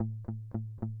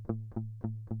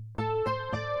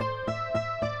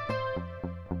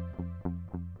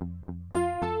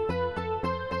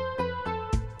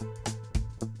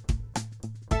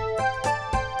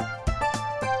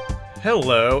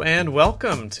Hello and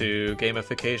welcome to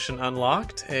Gamification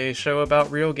Unlocked, a show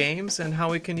about real games and how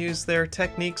we can use their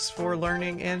techniques for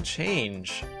learning and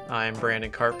change. I'm Brandon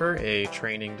Carper, a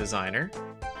training designer.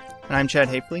 And I'm Chad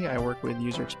Hafley. I work with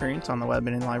user experience on the web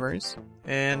and in libraries.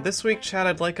 And this week, Chad,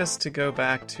 I'd like us to go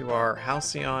back to our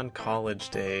Halcyon college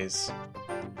days.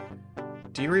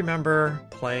 Do you remember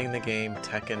playing the game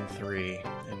Tekken 3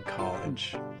 in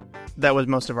college? That was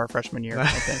most of our freshman year, I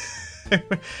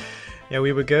think. Yeah,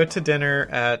 we would go to dinner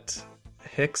at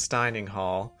Hicks Dining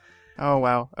Hall. Oh,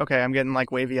 wow. Okay, I'm getting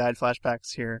like wavy-eyed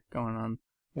flashbacks here going on.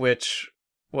 Which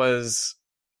was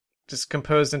just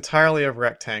composed entirely of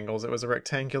rectangles. It was a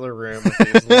rectangular room with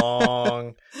these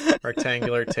long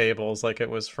rectangular tables, like it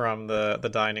was from the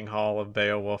dining hall of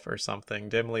Beowulf or something,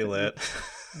 dimly lit.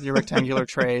 Your rectangular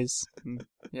trays.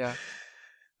 Yeah.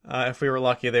 If we were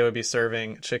lucky, they would be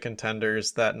serving chicken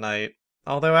tenders that night.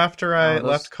 Although after I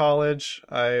left college,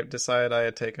 I decided I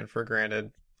had taken for granted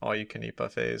all-you-can-eat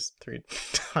buffets 3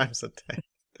 times a day.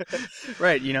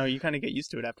 Right, you kind of get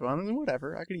used to it after a while.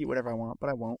 Whatever, I could eat whatever I want,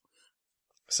 but I won't.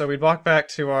 So we'd walk back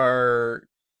to our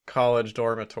college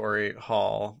dormitory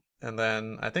hall, and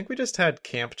then I think we just had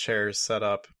camp chairs set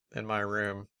up in my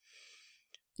room.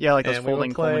 Yeah, like those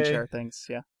folding Coleman chair things,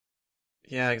 yeah.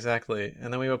 Yeah, exactly.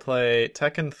 And then we would play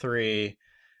Tekken 3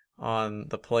 on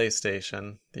the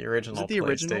PlayStation, the original PlayStation.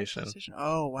 Original PlayStation?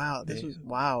 Oh, wow.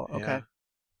 Wow, okay. Yeah.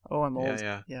 Oh, I'm old.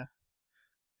 Yeah.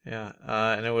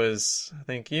 And it was, I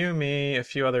think, you, me, a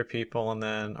few other people, and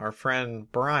then our friend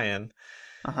Brian.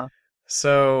 Uh-huh.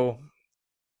 So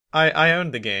I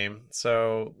owned the game,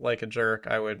 so like a jerk,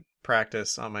 I would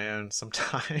practice on my own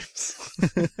sometimes.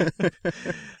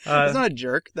 It's not a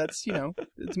jerk. That's,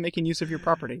 it's making use of your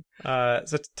property.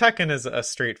 So Tekken is a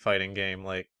street fighting game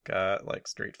like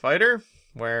Street Fighter,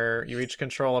 where you each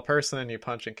control a person and you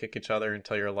punch and kick each other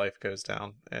until your life goes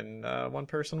down, and one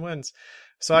person wins.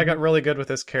 So I got really good with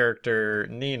this character,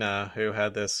 Nina, who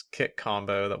had this kick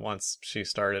combo that once she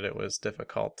started, it was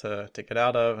difficult to get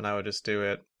out of, and I would just do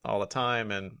it all the time,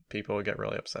 and people would get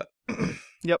really upset.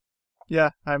 Yep.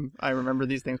 Yeah, I remember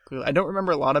these things clearly. I don't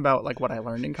remember a lot about like what I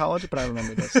learned in college, but I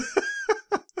remember this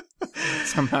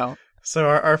somehow. So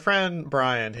our friend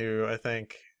Brian, who I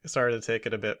think started to take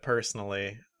it a bit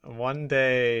personally, one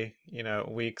day,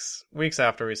 weeks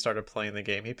after we started playing the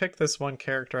game, he picked this one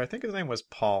character. I think his name was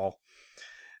Paul.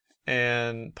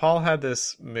 And Paul had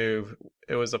this move.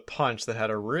 It was a punch that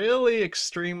had a really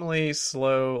extremely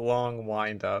slow, long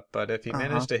wind up. But if he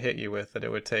managed to hit you with it,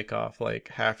 it would take off like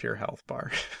half your health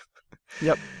bar.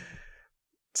 Yep.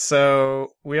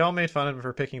 So we all made fun of him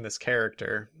for picking this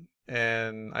character.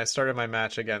 And I started my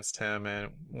match against him,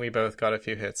 and we both got a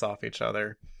few hits off each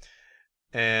other.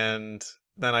 And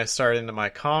then I started into my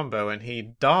combo, and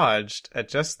he dodged at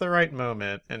just the right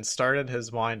moment and started his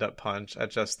wind-up punch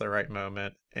at just the right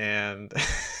moment. And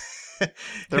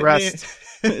the rest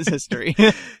is history.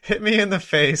 Hit me in the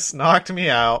face, knocked me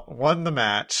out, won the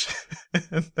match.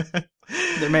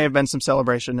 There may have been some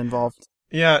celebration involved.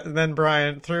 Yeah, then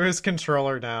Brian threw his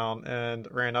controller down and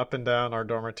ran up and down our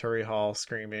dormitory hall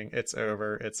screaming, "It's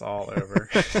over, it's all over."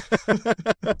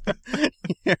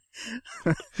 Yeah.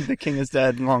 The king is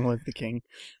dead, long live the king.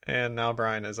 And now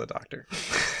Brian is a doctor.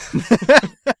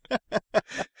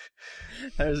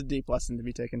 There's a deep lesson to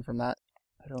be taken from that.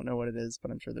 I don't know what it is,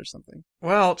 but I'm sure there's something.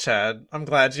 Well, Chad, I'm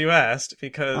glad you asked,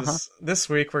 because this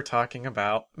week we're talking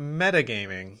about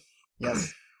metagaming.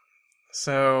 Yes.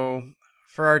 So,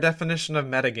 for our definition of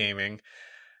metagaming,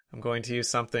 I'm going to use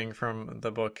something from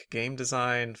the book Game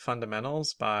Design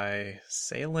Fundamentals by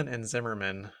Salen and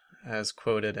Zimmerman, as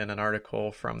quoted in an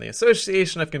article from the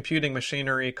Association of Computing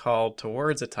Machinery called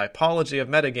Towards a Typology of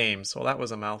Metagames. Well, that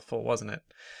was a mouthful, wasn't it?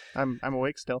 I'm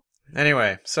awake still.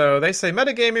 Anyway, so they say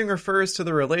metagaming refers to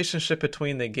the relationship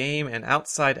between the game and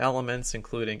outside elements,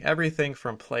 including everything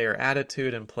from player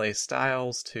attitude and play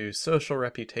styles to social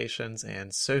reputations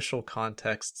and social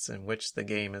contexts in which the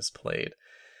game is played.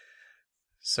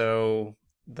 So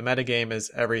the metagame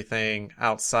is everything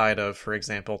outside of, for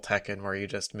example, Tekken, where you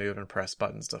just move and press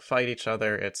buttons to fight each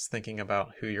other. It's thinking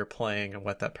about who you're playing and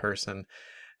what that person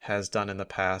has done in the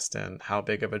past and how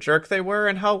big of a jerk they were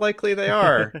and how likely they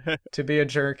are to be a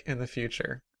jerk in the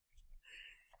future.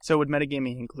 So would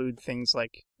metagaming include things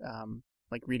like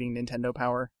reading Nintendo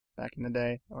Power back in the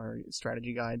day, or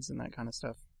strategy guides and that kind of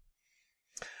stuff?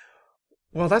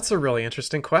 Well, that's a really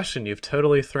interesting question. You've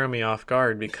totally thrown me off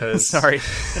guard because... Sorry.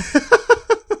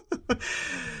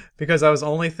 Because I was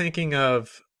only thinking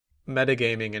of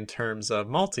metagaming in terms of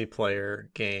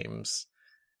multiplayer games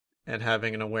and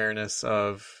having an awareness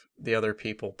of the other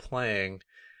people playing.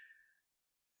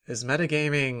 Is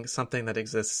metagaming something that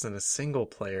exists in a single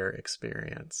player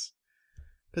experience?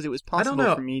 Because it was I don't possible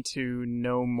know. for me to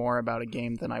know more about a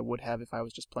game than I would have if I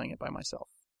was just playing it by myself.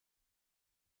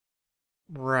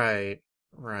 Right,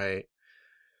 right.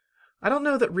 I don't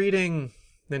know that reading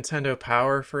Nintendo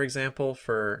Power, for example,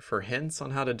 for hints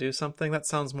on how to do something, that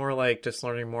sounds more like just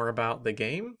learning more about the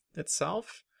game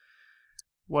itself.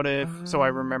 What if... So I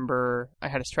Um, remember I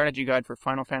had a strategy guide for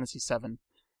Final Fantasy VII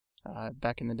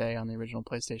back in the day on the original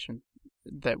PlayStation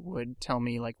that would tell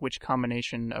me like which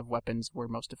combination of weapons were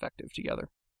most effective together.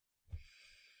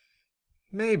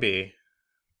 maybe,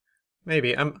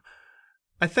 maybe.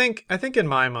 I think in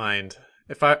my mind,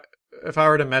 if I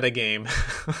were to metagame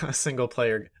a single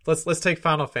player, let's take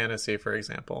Final Fantasy for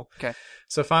example. Okay.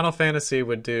 So Final Fantasy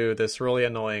would do this really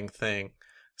annoying thing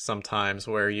sometimes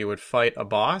where you would fight a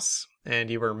boss and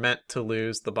you were meant to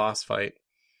lose the boss fight.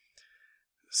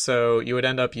 So you would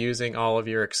end up using all of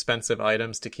your expensive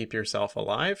items to keep yourself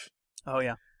alive. Oh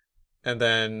yeah. And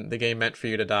then the game meant for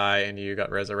you to die and you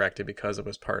got resurrected because it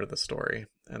was part of the story.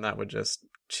 And that would just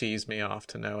cheese me off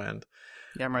to no end.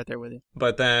 Yeah, I'm right there with you.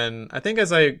 But then I think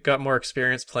as I got more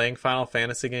experience playing Final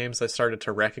Fantasy games, I started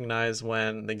to recognize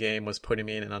when the game was putting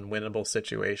me in an unwinnable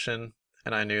situation.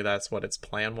 And I knew that's what its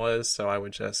plan was. So I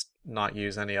would just not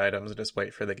use any items and just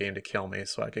wait for the game to kill me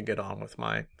so I could get on with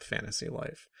my fantasy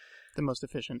life. The most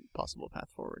efficient possible path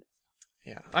forward.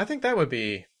 Yeah. I think that would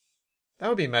be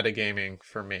metagaming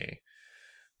for me.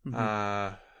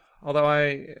 Mm-hmm. Although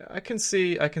I can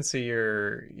see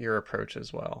your approach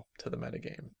as well to the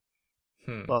metagame.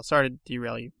 Well, sorry to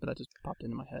derail you, but that just popped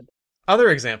into my head. Other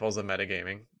examples of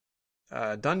metagaming,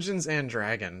 Dungeons and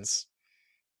Dragons.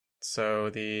 So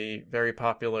the very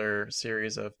popular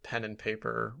series of pen and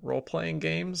paper role-playing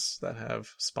games that have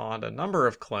spawned a number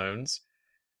of clones.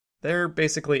 They're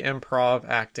basically improv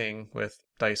acting with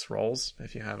dice rolls,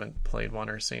 if you haven't played one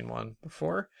or seen one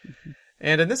before. Mm-hmm.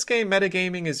 And in this game,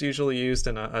 metagaming is usually used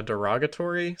in a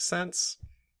derogatory sense.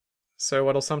 So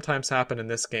what'll sometimes happen in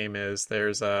this game is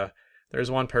there's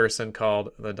one person called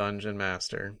the Dungeon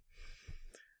Master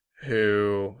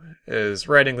who is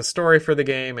writing the story for the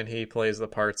game, and he plays the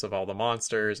parts of all the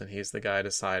monsters, and he's the guy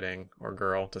deciding, or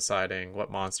girl deciding,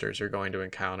 what monsters you're going to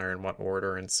encounter in what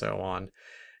order and so on.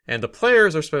 And the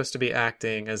players are supposed to be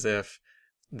acting as if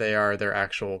they are their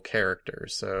actual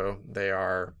characters. So they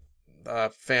are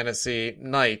a fantasy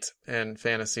knight in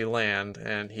fantasy land,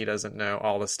 and he doesn't know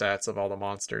all the stats of all the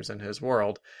monsters in his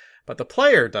world. But the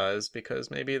player does,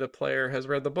 because maybe the player has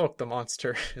read the book the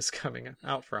monster is coming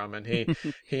out from, and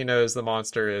he knows the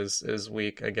monster is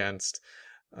weak against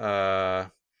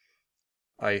ice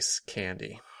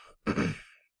candy.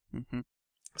 Mm-hmm.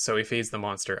 So he feeds the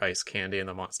monster ice candy, and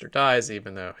the monster dies,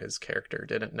 even though his character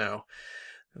didn't know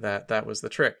that was the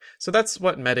trick. So that's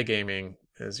what metagaming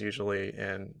is usually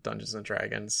in Dungeons and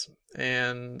Dragons,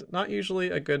 and not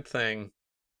usually a good thing.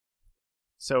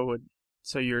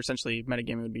 So you're essentially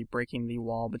metagaming would be breaking the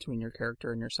wall between your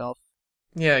character and yourself.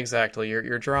 Yeah, exactly.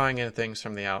 You're drawing in things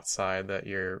from the outside that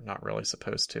you're not really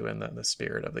supposed to in the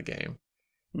spirit of the game.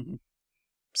 Mm-hmm.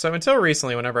 So until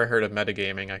recently, whenever I heard of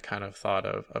metagaming, I kind of thought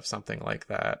of something like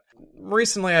that.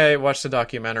 Recently, I watched a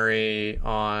documentary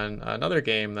on another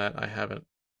game that I haven't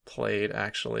played,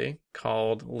 actually,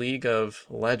 called League of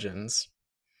Legends.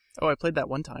 Oh, I played that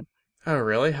one time. Oh,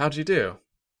 really? How'd you do?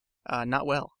 Not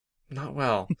well. Not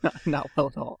well. Not well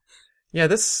at all. Yeah,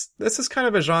 this is kind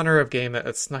of a genre of game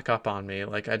that snuck up on me.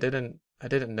 Like I didn't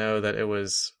know that it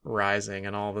was rising,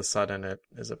 and all of a sudden it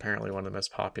is apparently one of the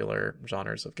most popular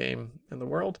genres of game in the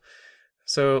world.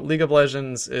 So League of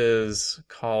Legends is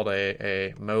called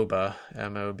a MOBA.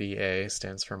 MOBA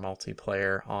stands for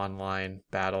Multiplayer Online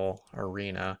Battle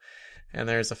Arena. And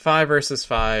there's a 5 versus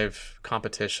 5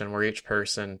 competition where each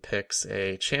person picks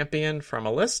a champion from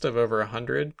a list of over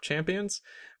 100 champions.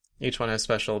 Each one has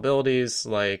special abilities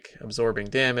like absorbing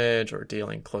damage or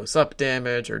dealing close-up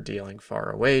damage or dealing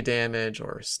far-away damage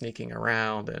or sneaking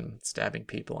around and stabbing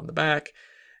people in the back.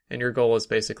 And your goal is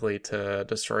basically to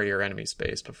destroy your enemy's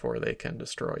base before they can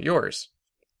destroy yours.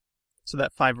 So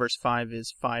that 5 versus 5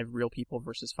 is 5 real people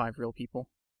versus 5 real people?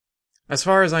 As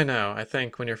far as I know, I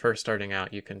think when you're first starting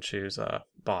out, you can choose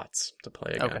bots to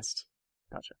play against.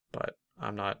 Okay. Gotcha. But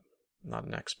I'm not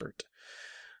an expert.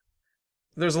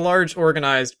 There's a large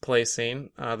organized play scene.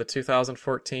 The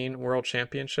 2014 World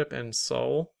Championship in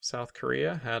Seoul, South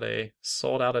Korea, had a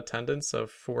sold-out attendance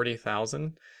of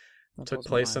 40,000. Took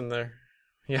place in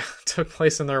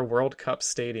their World Cup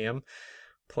stadium,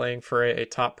 playing for a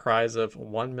top prize of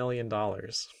 $1 million.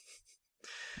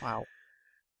 Wow.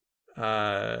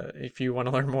 If you want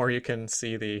to learn more, you can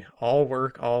see the All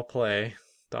Work, All Play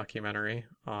documentary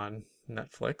on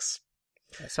Netflix.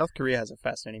 Yeah, South Korea has a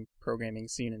fascinating pro gaming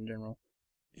scene in general.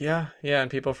 Yeah, yeah,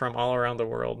 and people from all around the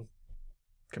world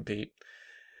compete.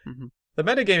 Mm-hmm. The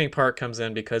metagaming part comes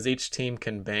in because each team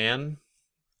can ban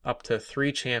up to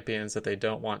 3 champions that they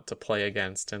don't want to play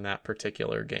against in that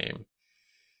particular game.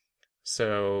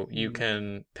 So you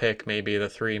can pick maybe the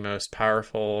 3 most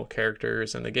powerful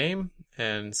characters in the game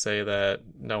and say that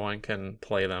no one can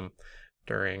play them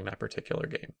during that particular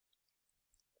game.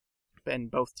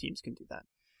 And both teams can do that.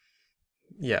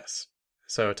 Yes.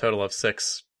 So a total of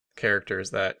 6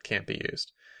 characters that can't be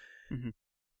used. Mm-hmm.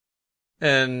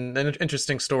 And an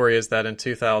interesting story is that in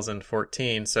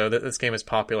 2014, so this game is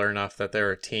popular enough that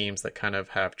there are teams that kind of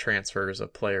have transfers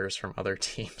of players from other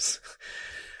teams.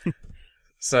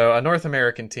 So a North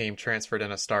American team transferred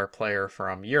in a star player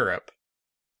from Europe,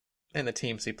 and the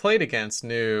teams he played against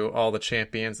knew all the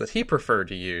champions that he preferred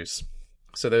to use.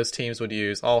 So those teams would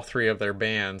use all 3 of their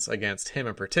bans against him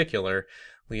in particular,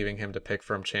 leaving him to pick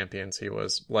from champions he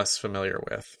was less familiar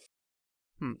with.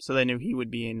 So they knew he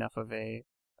would be enough of a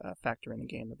factor in the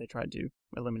game that they tried to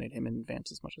eliminate him in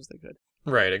advance as much as they could.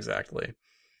 Right, exactly.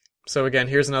 So again,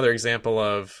 here's another example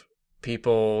of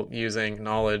people using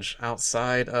knowledge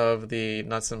outside of the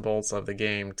nuts and bolts of the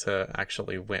game to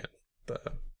actually win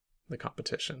the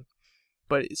competition.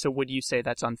 But so would you say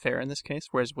that's unfair in this case?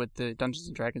 Whereas with the Dungeons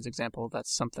and Dragons example,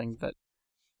 that's something that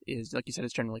is, like you said,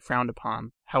 is generally frowned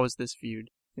upon. How is this viewed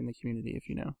in the community, if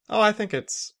you know? Oh, I think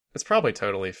it's probably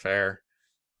totally fair,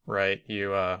 right?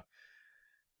 You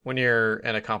when you're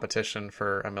in a competition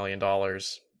for $1 million,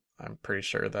 I'm pretty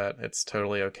sure that it's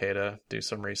totally okay to do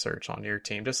some research on your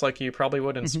team, just like you probably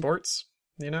would in sports,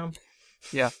 you know?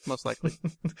 Yeah, most likely.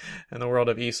 In the world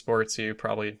of esports, you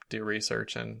probably do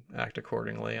research and act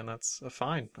accordingly, and that's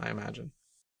fine, I imagine.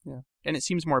 Yeah, and it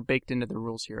seems more baked into the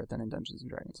rules here than in Dungeons and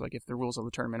Dragons. Like, if the rules of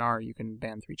the tournament are you can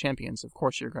ban 3 champions, of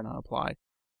course you're going to apply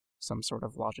some sort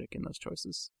of logic in those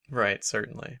choices. Right,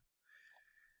 certainly.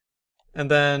 And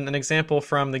then an example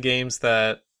from the games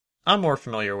that I'm more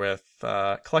familiar with,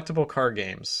 collectible card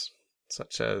games,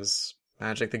 such as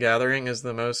Magic the Gathering is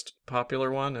the most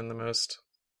popular one and the most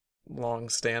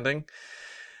long-standing.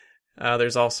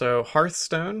 There's also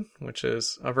Hearthstone, which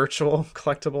is a virtual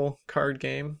collectible card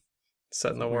game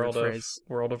set in the world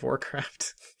of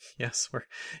Warcraft. Yes, where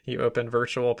you open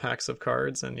virtual packs of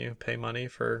cards and you pay money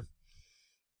for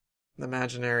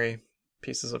imaginary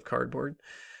pieces of cardboard.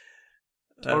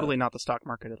 Totally not the stock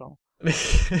market at all.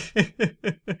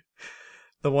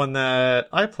 The one that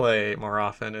I play more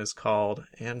often is called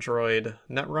Android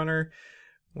Netrunner,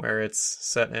 where it's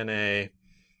set in a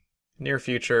near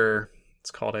future. It's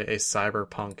called a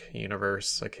cyberpunk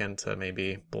universe akin to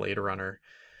maybe Blade Runner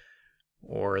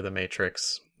or The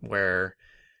Matrix, where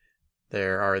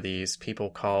there are these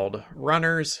people called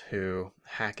runners who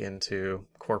hack into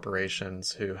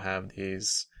corporations who have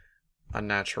these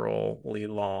unnaturally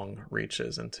long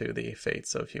reaches into the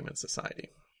fates of human society.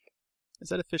 Is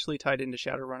that officially tied into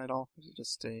Shadowrun at all? Or is it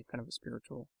just a kind of a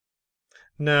spiritual?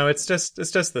 No, it's just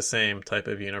the same type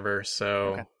of universe. So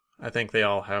okay. I think they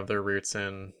all have their roots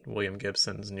in William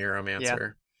Gibson's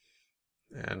Neuromancer.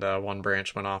 Yeah. And one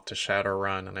branch went off to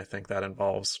Shadowrun, and I think that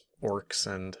involves orcs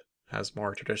and has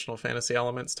more traditional fantasy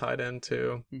elements tied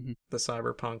into the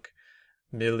cyberpunk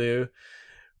milieu.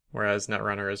 Whereas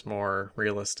Netrunner is more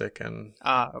realistic and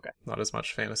not as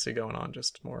much fantasy going on,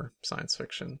 just more science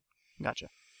fiction. Gotcha.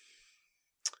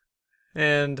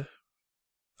 And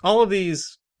all of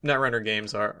these Netrunner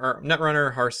games are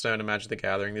Netrunner, Hearthstone, and Magic the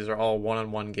Gathering. These are all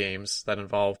one-on-one games that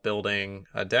involve building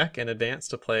a deck in advance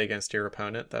to play against your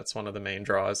opponent. That's one of the main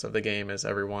draws of the game, is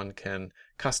everyone can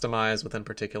customize within a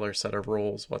particular set of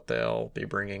rules what they'll be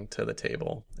bringing to the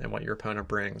table. And what your opponent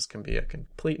brings can be a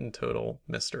complete and total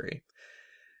mystery.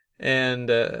 And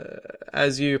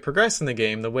as you progress in the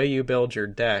game, the way you build your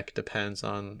deck depends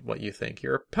on what you think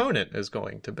your opponent is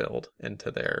going to build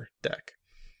into their deck.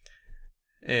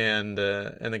 And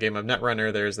in the game of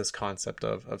Netrunner, there's this concept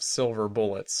of silver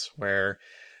bullets, where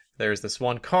there's this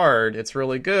one card. It's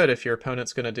really good if your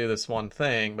opponent's going to do this one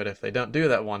thing, but if they don't do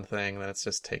that one thing, then it's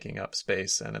just taking up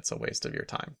space and it's a waste of your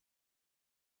time.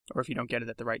 Or if you don't get it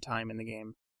at the right time in the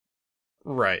game.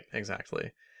 Right,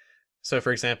 exactly. So,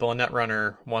 for example, in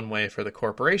Netrunner, one way for the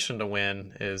corporation to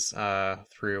win is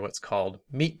through what's called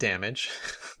meat damage.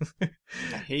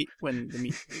 I hate when the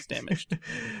meat is damaged.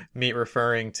 Meat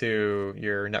referring to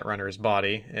your Netrunner's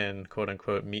body in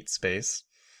quote-unquote meat space.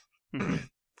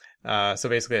 So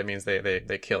basically that means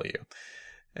they kill you.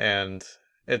 And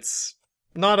it's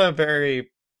not a very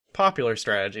popular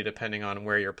strategy depending on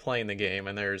where you're playing the game,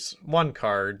 and there's one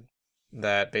card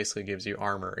that basically gives you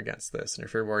armor against this. And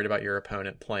if you're worried about your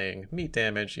opponent playing meat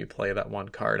damage, you play that one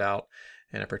card out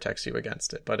and it protects you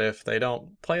against it. But if they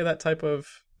don't play that type of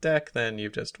deck, then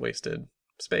you've just wasted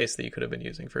space that you could have been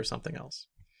using for something else.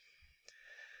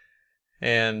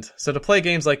 And so to play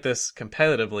games like this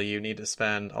competitively, you need to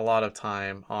spend a lot of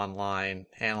time online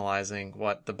analyzing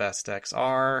what the best decks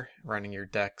are, running your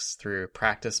decks through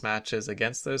practice matches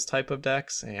against those type of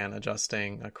decks, and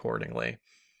adjusting accordingly.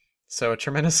 So a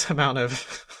tremendous amount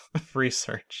of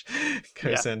research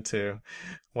goes into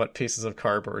what pieces of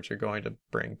cardboard you're going to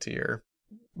bring to your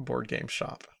board game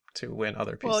shop to win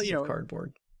other pieces of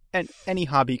cardboard. And any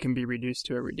hobby can be reduced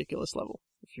to a ridiculous level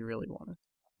if you really want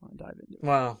to dive into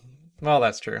it. Well,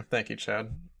 that's true. Thank you, Chad,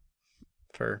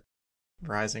 for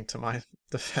rising to my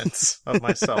defense of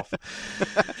myself.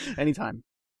 Anytime.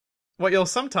 What you'll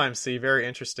sometimes see, very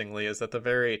interestingly, is that the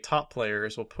very top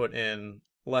players will put in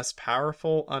less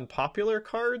powerful, unpopular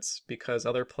cards because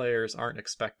other players aren't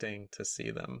expecting to see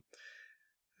them.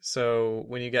 So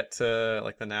when you get to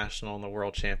like the national and the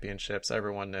world championships,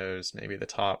 everyone knows maybe the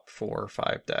top 4 or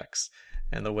 5 decks.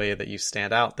 And the way that you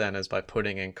stand out then is by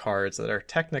putting in cards that are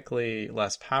technically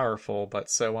less powerful, but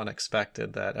so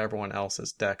unexpected that everyone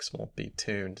else's decks won't be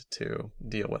tuned to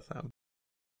deal with them.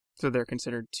 So they're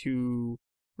considered too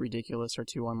ridiculous or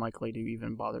too unlikely to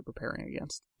even bother preparing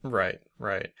against. Right.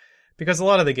 Because a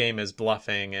lot of the game is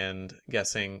bluffing and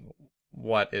guessing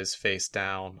what is face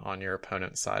down on your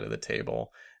opponent's side of the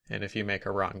table. And if you make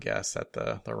a wrong guess at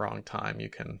the wrong time, you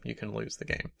can lose the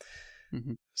game.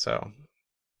 Mm-hmm. So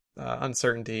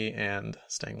uncertainty and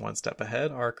staying one step ahead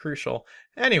are crucial.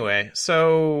 Anyway,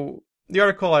 so the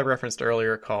article I referenced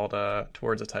earlier called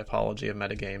Towards a Typology of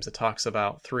Metagames, it talks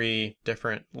about 3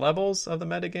 different levels of the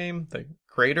metagame: the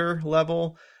greater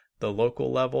level, the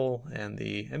local level, and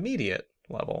the immediate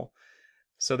level.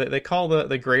 So they call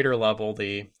the greater level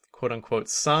the quote-unquote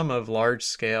sum of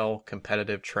large-scale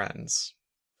competitive trends.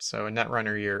 So in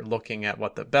Netrunner, you're looking at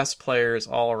what the best players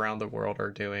all around the world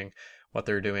are doing, what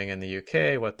they're doing in the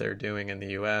UK, what they're doing in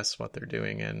the US, what they're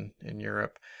doing in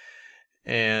Europe.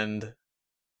 And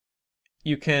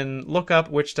you can look up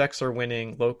which decks are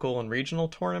winning local and regional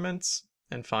tournaments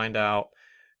and find out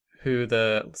who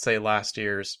say, last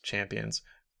year's champions,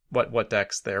 what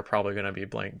decks they're probably going to be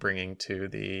bringing to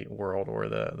the world or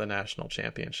the national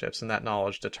championships. And that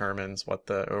knowledge determines what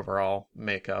the overall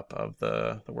makeup of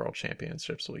the world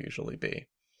championships will usually be.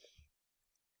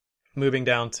 Moving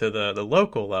down to the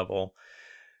local level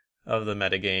of the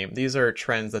metagame, these are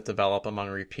trends that develop among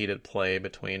repeated play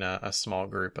between a small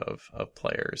group of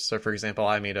players. So, for example,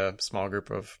 I meet a small group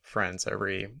of friends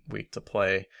every week to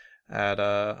play at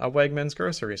a Wegmans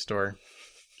grocery store.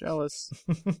 Jealous.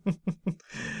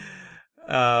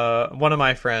 One of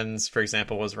my friends, for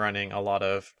example, was running a lot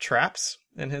of traps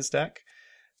in his deck.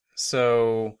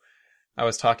 So I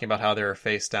was talking about how there are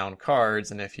face-down cards,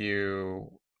 and if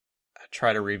you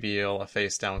try to reveal a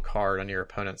face-down card on your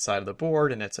opponent's side of the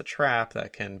board and it's a trap,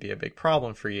 that can be a big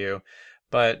problem for you.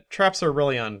 But traps are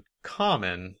really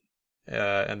uncommon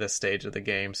in this stage of the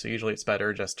game, so usually it's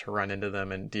better just to run into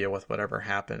them and deal with whatever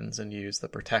happens and use the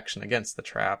protection against the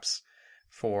traps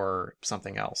for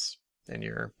something else in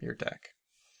your deck.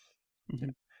 Mm-hmm.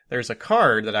 There's a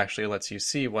card that actually lets you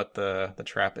see what the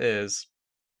trap is.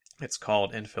 It's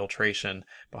called Infiltration,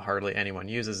 but hardly anyone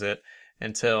uses it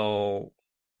until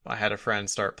I had a friend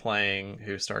start playing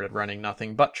who started running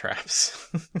nothing but traps.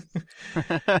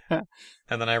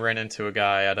 And then I ran into a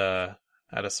guy at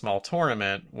a small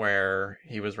tournament where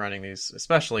he was running these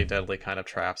especially deadly kind of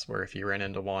traps where if you ran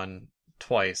into one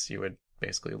twice, you would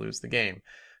basically lose the game.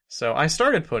 So I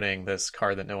started putting this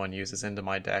card that no one uses into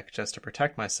my deck just to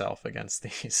protect myself against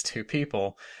these 2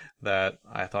 people that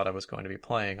I thought I was going to be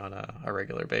playing on a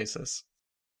regular basis.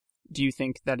 Do you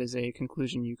think that is a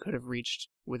conclusion you could have reached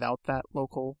without that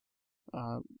local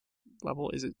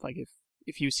level? Is it like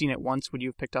if you've seen it once, would you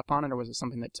have picked up on it, or was it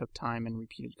something that took time and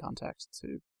repeated context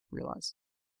to realize?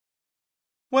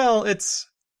 Well, it's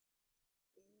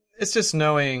just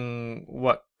knowing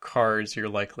what cards you're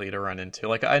likely to run into.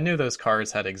 Like, I knew those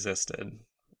cards had existed,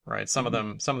 right? Some of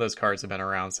those cards have been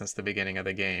around since the beginning of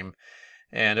the game,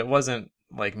 and it wasn't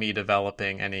like me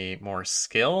developing any more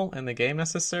skill in the game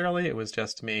necessarily. It was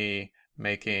just me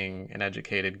making an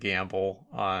educated gamble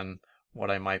on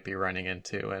what I might be running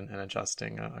into and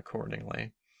adjusting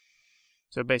accordingly.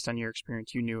 So based on your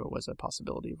experience, you knew it was a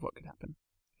possibility of what could happen.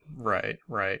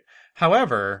 Right.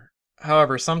 However,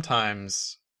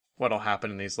 sometimes what'll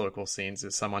happen in these local scenes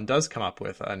is someone does come up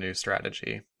with a new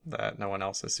strategy that no one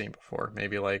else has seen before,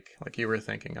 maybe like you were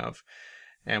thinking of.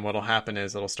 And what'll happen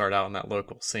is it'll start out in that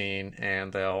local scene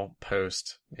and they'll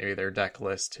post maybe their deck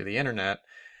list to the internet,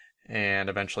 and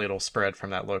eventually it'll spread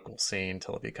from that local scene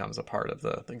till it becomes a part of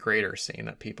the greater scene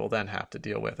that people then have to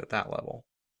deal with at that level.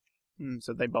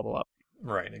 So they bubble up.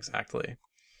 Right, exactly.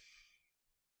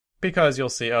 Because you'll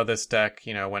see, oh, this deck,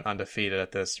 went undefeated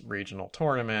at this regional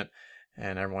tournament,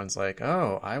 and everyone's like,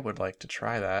 oh, I would like to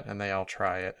try that, and they all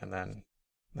try it, and then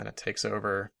it takes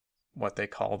over what they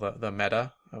call the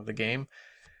meta of the game.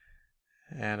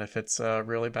 And if it's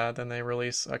really bad, then they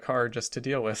release a card just to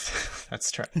deal with that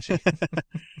strategy.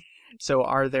 So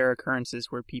are there occurrences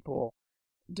where people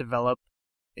develop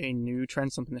a new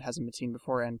trend, something that hasn't been seen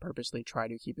before, and purposely try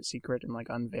to keep it secret and like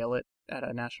unveil it at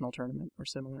a national tournament or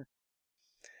similar?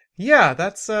 Yeah,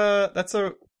 that's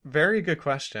a very good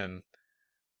question.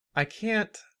 I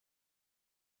can't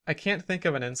think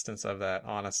of an instance of that,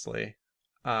 honestly.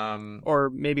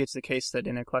 Or maybe it's the case that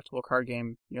in a collectible card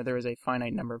game, there is a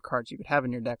finite number of cards you could have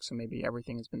in your deck, so maybe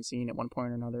everything has been seen at one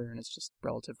point or another, and it's just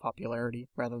relative popularity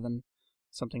rather than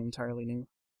something entirely new.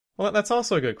 Well, that's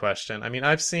also a good question. I mean,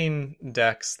 I've seen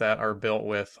decks that are built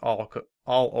with all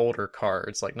older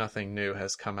cards, like nothing new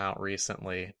has come out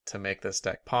recently to make this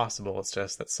deck possible. It's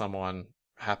just that someone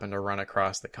happened to run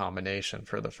across the combination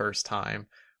for the first time,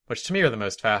 which to me are the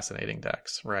most fascinating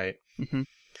decks, right? Mm-hmm.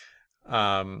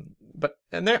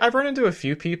 I've run into a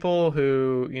few people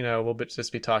who, will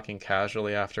just be talking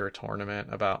casually after a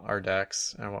tournament about our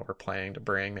decks and what we're planning to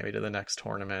bring maybe to the next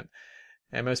tournament.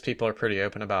 And most people are pretty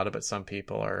open about it, but some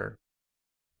people are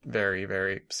very,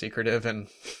 very secretive and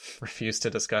refuse to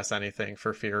discuss anything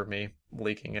for fear of me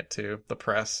leaking it to the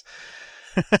press.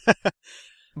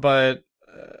 But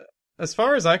as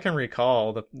far as I can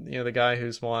recall, the guy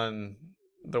who's won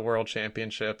the World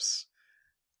Championships,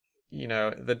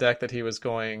 the deck that he was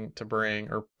going to bring,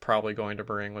 or probably going to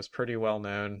bring, was pretty well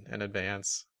known in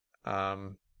advance.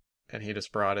 And he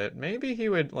just brought it. Maybe he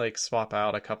would like swap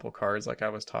out a couple cards like I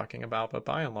was talking about, but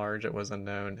by and large it was a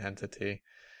known entity.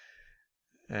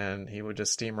 And he would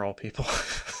just steamroll people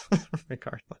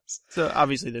regardless. So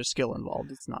obviously there's skill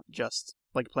involved. It's not just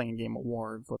like playing a game of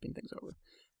war and flipping things over.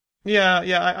 Yeah,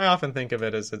 I often think of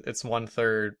it as it's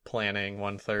 1/3 planning,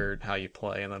 1/3 how you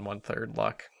play, and then 1/3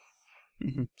 luck.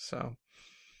 Mm-hmm. So,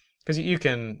 because you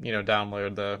can,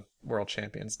 download the World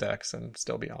Champions decks and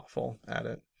still be awful at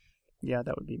it. Yeah,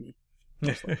 that would be me.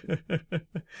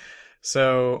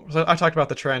 So I talked about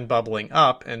the trend bubbling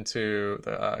up into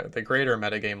the greater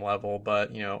metagame level,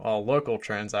 but all local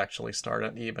trends actually start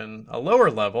at even a lower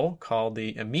level called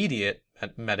the immediate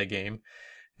metagame,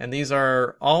 and these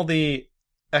are all the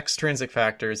extrinsic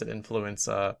factors that influence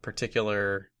a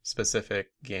particular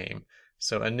specific game.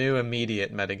 So a new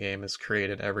immediate metagame is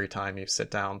created every time you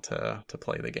sit down to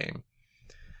play the game.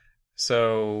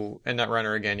 So in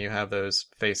Netrunner, again, you have those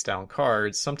face-down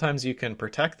cards. Sometimes you can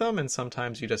protect them, and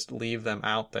sometimes you just leave them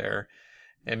out there.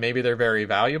 And maybe they're very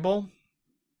valuable,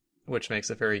 which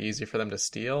makes it very easy for them to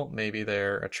steal. Maybe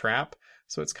they're a trap.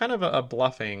 So it's kind of a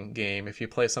bluffing game. If you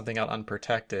play something out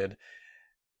unprotected,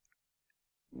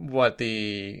 what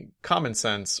the common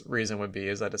sense reason would be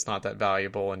is that it's not that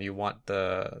valuable, and you want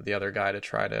the other guy to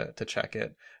try to check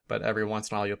it. But every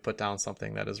once in a while, you'll put down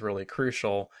something that is really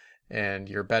crucial, and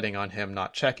you're betting on him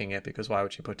not checking it, because why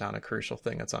would you put down a crucial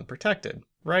thing that's unprotected,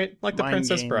 right? Like the Mind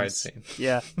Princess games. Bride scene.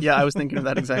 Yeah, I was thinking of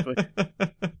that exactly.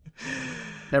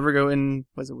 Never go in,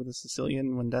 was it with a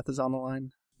Sicilian when death is on the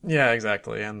line? Yeah,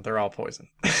 exactly, and they're all poison.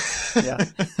 Yeah.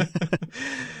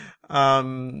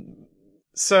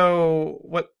 So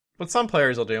what some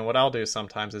players will do, and what I'll do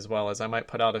sometimes as well, is I might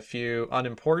put out a few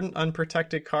unimportant,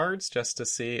 unprotected cards just to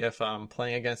see if I'm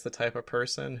playing against the type of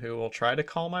person who will try to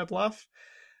call my bluff.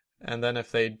 And then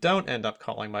if they don't end up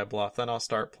calling my bluff, then I'll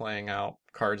start playing out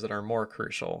cards that are more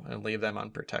crucial and leave them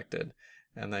unprotected,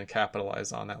 and then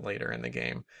capitalize on that later in the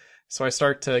game. So I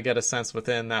start to get a sense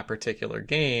within that particular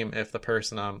game if the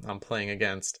person I'm playing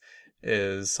against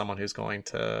is someone who's going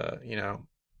to,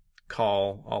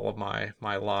 call all of my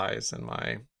lies and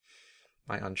my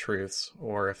untruths,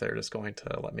 or if they're just going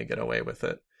to let me get away with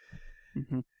it.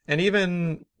 Mm-hmm. And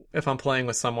even if I'm playing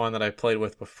with someone that I've played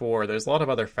with before, there's a lot of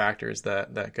other factors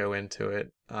that go into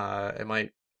it. It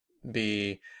might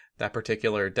be that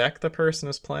particular deck the person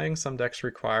is playing. Some decks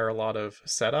require a lot of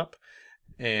setup,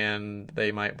 and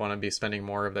they might want to be spending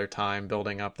more of their time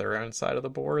building up their own side of the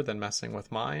board than messing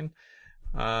with mine.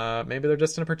 Maybe they're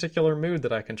just in a particular mood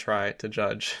that I can try to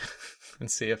judge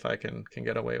and see if I can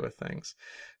get away with things.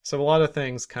 So a lot of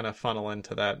things kind of funnel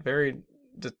into that very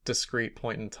discrete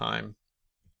point in time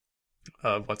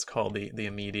of what's called the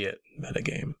immediate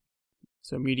metagame.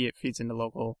 So immediate feeds into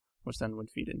local, which then would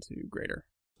feed into greater.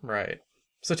 Right.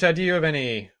 So Chad, do you have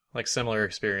any similar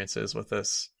experiences with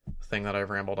this thing that I've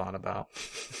rambled on about?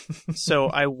 So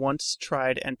I once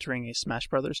tried entering a Smash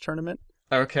Brothers tournament.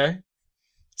 Okay.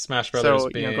 Smash Brothers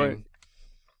being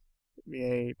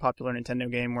a popular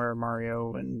Nintendo game where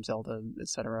Mario and Zelda,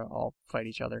 etc., all fight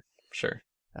each other. Sure.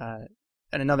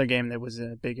 and another game that was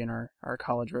big in our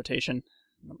college rotation,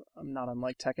 not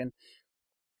unlike Tekken.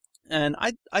 And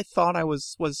I thought I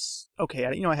was okay.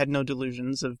 I had no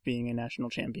delusions of being a national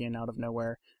champion out of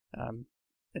nowhere. An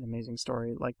amazing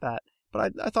story like that.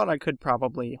 But I thought I could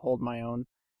probably hold my own.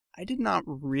 I did not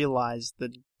realize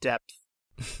the depth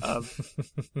of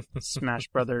Smash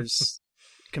Brothers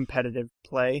competitive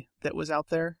play that was out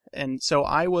there. And so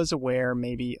I was aware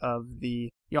maybe of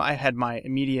I had my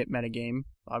immediate metagame,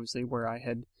 obviously, where I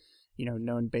had,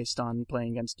 known based on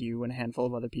playing against you and a handful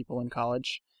of other people in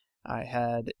college. I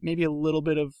had maybe a little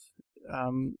bit of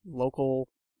local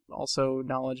also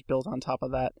knowledge built on top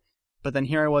of that. But then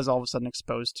here I was all of a sudden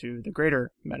exposed to the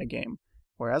greater metagame,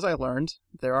 where as I learned,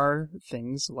 there are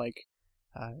things like,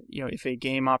 if a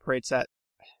game operates at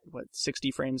 60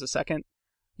 frames a second,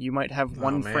 you might have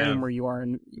one frame where you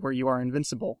are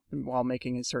invincible while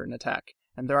making a certain attack,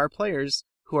 and there are players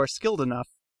who are skilled enough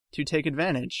to take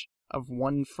advantage of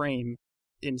one frame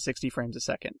in 60 frames a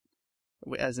second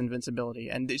as invincibility.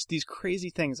 And there's these crazy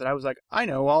things that I was like, I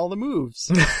know all the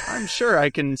moves. I'm sure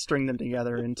I can string them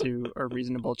together into a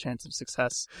reasonable chance of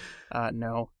success.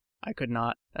 No, I could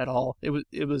not at all. It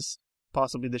was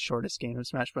possibly the shortest game of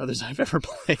Smash Brothers I've ever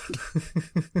played.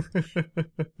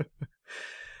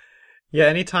 Yeah,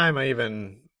 anytime I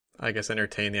even, I guess,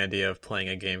 entertain the idea of playing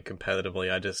a game competitively,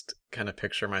 I just kind of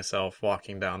picture myself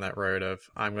walking down that road of,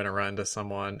 I'm going to run into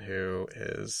someone who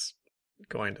is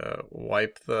going to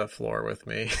wipe the floor with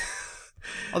me.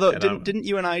 Although, didn't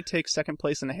you and I take second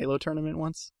place in a Halo tournament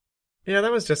once? Yeah,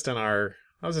 that was just in our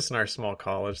small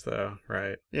college, though,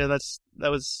 right? Yeah,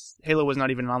 Halo was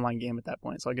not even an online game at that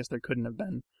point, so I guess there couldn't have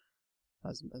been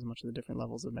as much of the different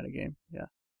levels of metagame. Yeah.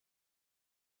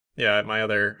 Yeah,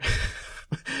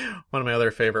 one of my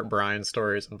other favorite Brian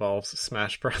stories involves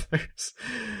Smash Brothers,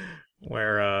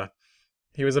 where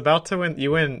he was about to win.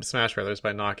 You win Smash Brothers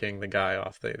by knocking the guy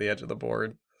off the edge of the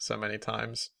board so many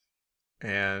times,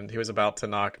 and he was about to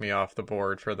knock me off the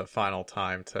board for the final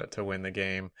time to win the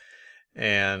game.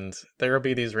 And there will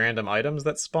be these random items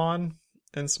that spawn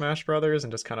in Smash Brothers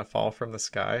and just kind of fall from the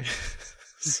sky.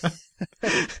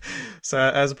 So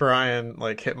as Brian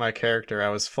hit my character, I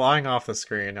was flying off the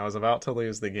screen. I was about to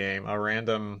lose the game. A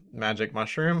random magic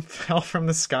mushroom fell from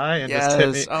the sky and just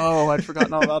hit me. Oh, I'd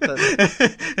forgotten all about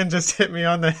this. And just hit me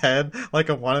on the head like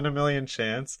a 1 in a million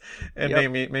chance. And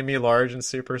made me large and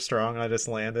super strong. I just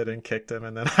landed and kicked him,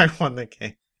 and then I won the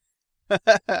game.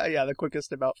 Yeah, the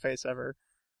quickest about face ever.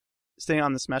 Staying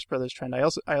on the Smash Brothers trend, I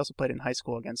also played in high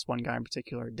school against one guy in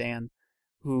particular, Dan,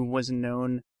 who was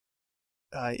known.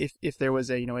 If there was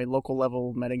a local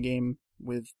level metagame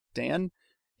with Dan,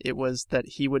 it was that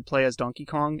he would play as Donkey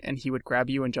Kong and he would grab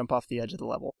you and jump off the edge of the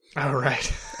level. Oh, right.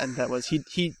 And that was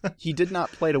he did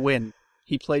not play to win.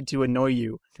 He played to annoy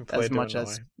you as much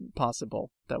as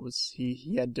possible. That was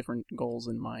he had different goals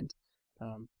in mind.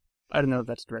 I don't know if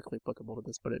that's directly applicable to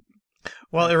this, but it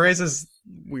raises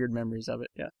weird memories of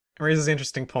it. Yeah. It raises the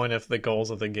interesting point if the goals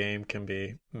of the game can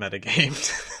be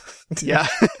metagamed. Yeah.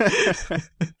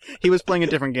 He was playing a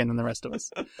different game than the rest of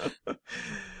us.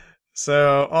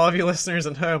 So all of you listeners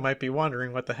at home might be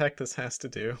wondering what the heck this has to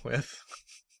do with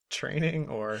training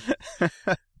or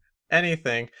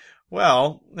anything.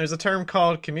 Well, there's a term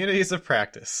called communities of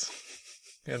practice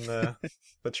in the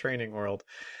training world.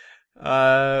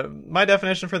 My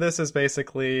definition for this is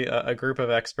basically a group of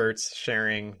experts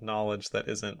sharing knowledge that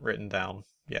isn't written down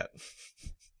yet.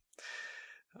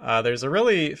 There's a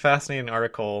really fascinating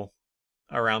article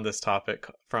around this topic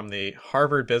from the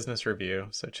Harvard Business Review.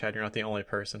 So, Chad, you're not the only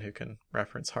person who can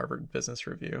reference Harvard Business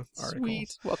Review articles.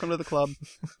 Sweet. Welcome to the club.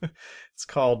 It's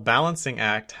called Balancing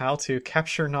Act, How to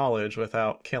Capture Knowledge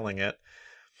Without Killing It.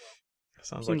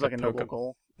 Seems like a noble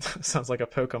goal. Sounds like a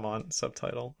Pokemon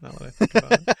subtitle, now that I think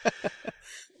about it.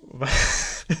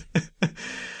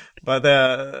 But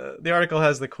the article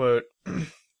has the quote,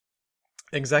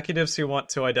 executives who want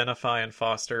to identify and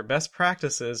foster best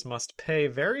practices must pay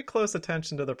very close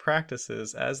attention to the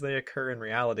practices as they occur in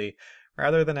reality,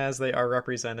 rather than as they are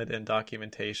represented in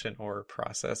documentation or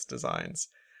process designs.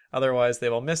 Otherwise, they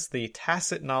will miss the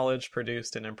tacit knowledge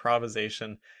produced in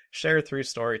improvisation, shared through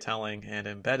storytelling, and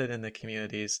embedded in the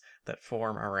communities that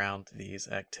form around these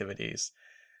activities.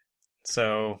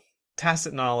 So,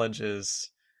 tacit knowledge is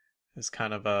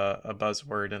kind of a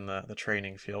buzzword in the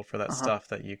training field for that stuff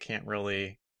that you can't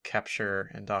really capture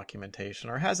in documentation,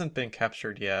 or hasn't been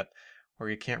captured yet, or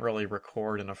you can't really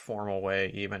record in a formal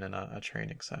way, even in a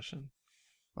training session.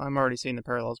 Well, I'm already seeing the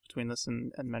parallels between this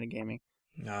and metagaming.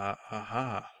 Well,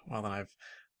 then I've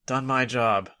done my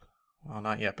job. Well,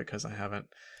 not yet, because I haven't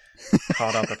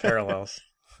called out the parallels.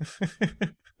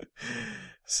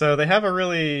 So they have a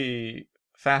really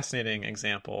fascinating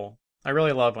example. I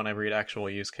really love when I read actual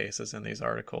use cases in these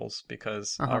articles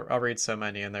because I'll read so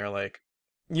many and they're like,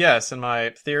 yes, and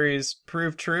my theories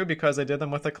proved true because I did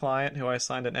them with a client who I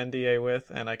signed an NDA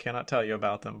with, and I cannot tell you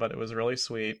about them, but it was really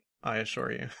sweet, I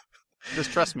assure you.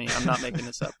 Just trust me, I'm not making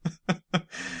this up.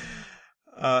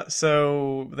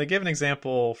 So they give an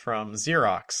example from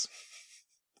Xerox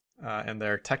and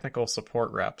their technical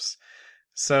support reps.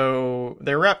 So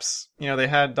their reps, they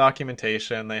had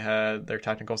documentation, they had their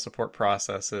technical support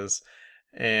processes,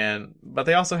 but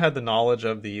they also had the knowledge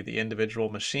of the individual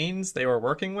machines they were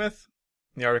working with.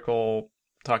 The article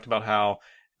talked about how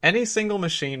any single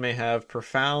machine may have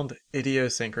profound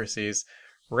idiosyncrasies.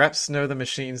 Reps know the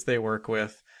machines they work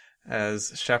with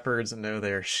as shepherds know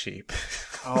their sheep.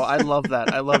 Oh, I love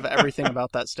that. I love everything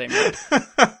about that statement.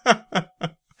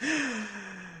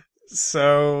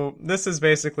 So this is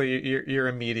basically your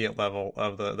immediate level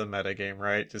of the metagame,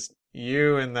 right? Just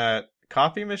you and that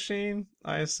copy machine,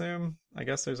 I assume. I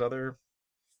guess there's other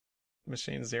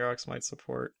machines Xerox might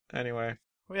support. Anyway.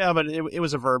 Well, yeah, but it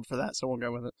was a verb for that, so we'll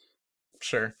go with it.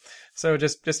 Sure. So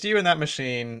just you and that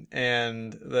machine,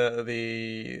 and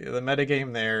the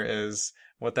metagame there is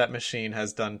what that machine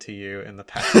has done to you in the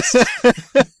past.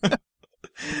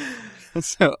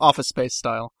 So Office Space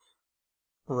style.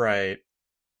 Right.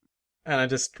 And I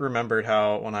just remembered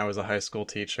how when I was a high school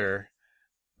teacher,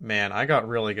 man, I got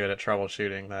really good at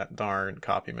troubleshooting that darn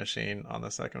copy machine on the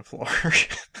second floor.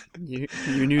 You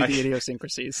knew the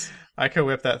idiosyncrasies. I could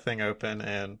whip that thing open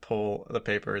and pull the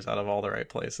papers out of all the right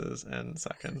places in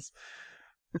seconds.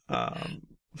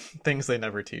 Things they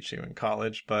never teach you in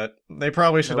college, but they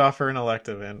probably should offer an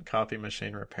elective in copy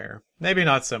machine repair. Maybe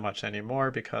not so much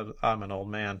anymore because I'm an old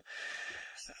man.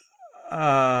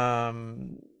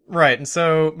 Right, and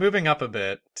so moving up a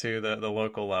bit to the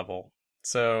local level.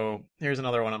 So here's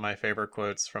another one of my favorite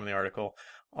quotes from the article.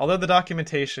 Although the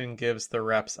documentation gives the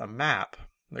reps a map,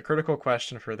 the critical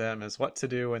question for them is what to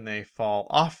do when they fall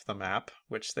off the map,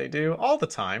 which they do all the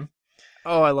time.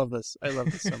 Oh, I love this. I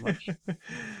love this so much.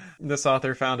 This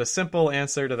author found a simple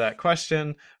answer to that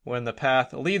question. When the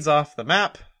path leads off the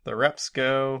map, the reps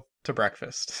go to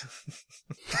breakfast.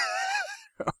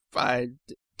 I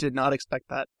did not expect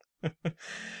that.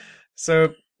 So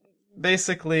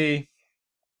basically,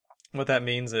 what that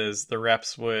means is the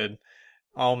reps would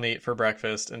all meet for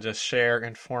breakfast and just share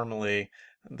informally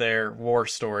their war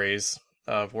stories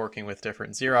of working with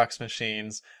different Xerox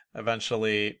machines.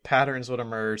 Eventually, patterns would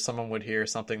emerge. Someone would hear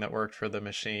something that worked for the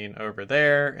machine over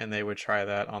there, and they would try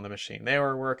that on the machine they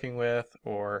were working with,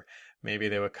 or maybe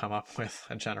they would come up with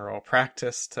a general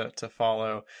practice to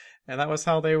follow. And that was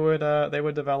how they would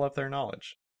develop their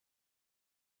knowledge.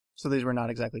 So these were not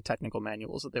exactly technical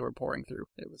manuals that they were pouring through.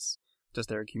 It was just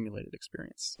their accumulated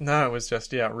experience. No, it was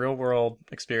just, real world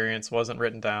experience. Wasn't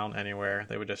written down anywhere.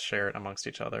 They would just share it amongst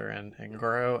each other and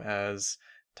grow as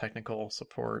technical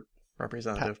support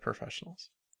representative professionals.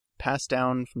 Passed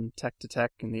down from tech to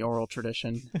tech in the oral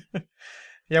tradition.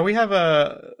 Yeah, we have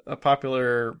a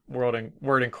popular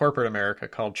word in corporate America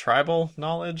called tribal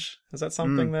knowledge. Is that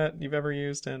something that you've ever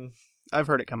used in I've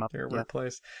heard it come up. Your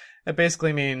workplace? It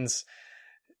basically means,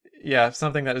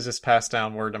 something that is just passed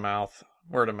down word of mouth,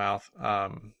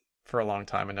 for a long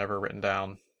time and never written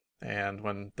down. And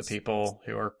when the people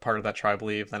who are part of that tribe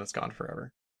leave, then it's gone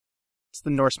forever. It's the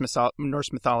Norse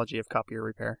mythology of copier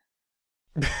repair.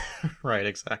 Right,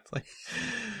 exactly.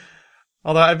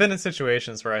 Although I've been in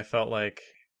situations where I felt like,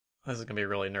 this is going to be a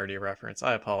really nerdy reference.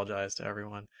 I apologize to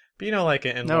everyone. But like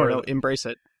in embrace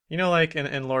it. Like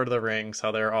in Lord of the Rings,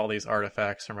 how there are all these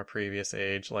artifacts from a previous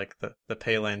age, like the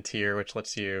Palantir, which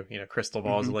lets you, crystal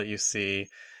balls that let you see,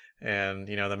 and,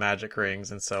 the magic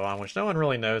rings and so on, which no one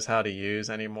really knows how to use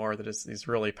anymore. That is these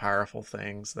really powerful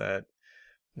things that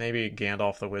maybe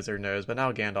Gandalf the Wizard knows, but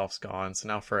now Gandalf's gone, so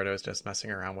now Frodo's just messing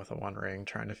around with a One Ring,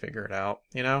 trying to figure it out,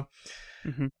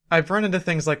 Mm-hmm. I've run into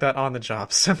things like that on the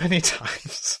job so many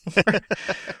times,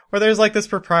 where there's like this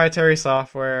proprietary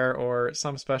software or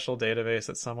some special database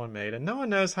that someone made, and no one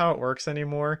knows how it works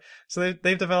anymore, so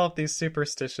they've developed these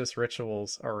superstitious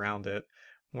rituals around it,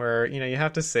 where, you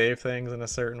have to save things in a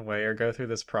certain way or go through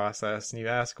this process, and you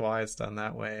ask why it's done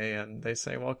that way, and they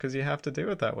say, well, because you have to do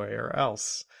it that way, or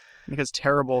else. Because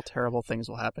terrible, terrible things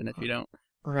will happen if you don't.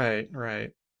 Right.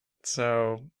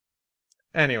 So,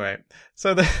 anyway,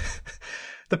 so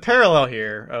the parallel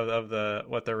here of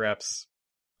what the reps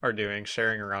are doing,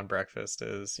 sharing around breakfast,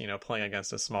 is, playing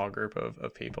against a small group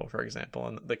of people, for example,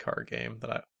 in the card game that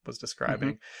I was describing.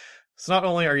 Mm-hmm. So not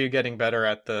only are you getting better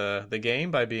at the game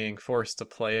by being forced to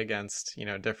play against,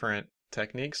 different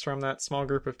techniques from that small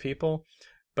group of people,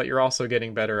 but you're also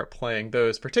getting better at playing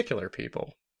those particular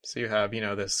people So you have,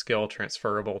 this skill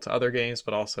transferable to other games,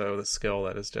 but also the skill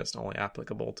that is just only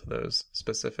applicable to those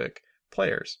specific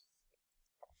players.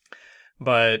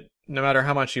 But no matter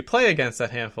how much you play against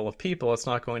that handful of people, it's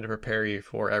not going to prepare you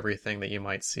for everything that you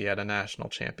might see at a national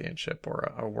championship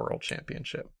or a world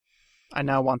championship. I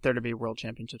now want there to be world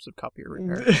championships of copier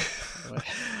repair.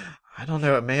 I don't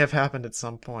know. It may have happened at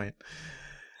some point.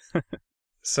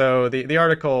 So the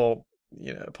article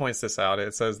points this out.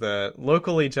 It says that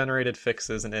locally generated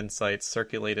fixes and insights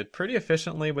circulated pretty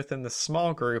efficiently within the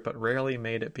small group, but rarely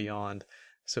made it beyond.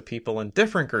 So people in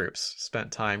different groups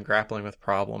spent time grappling with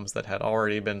problems that had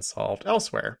already been solved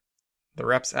elsewhere. The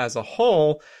reps as a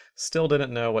whole still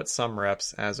didn't know what some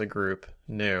reps as a group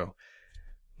knew.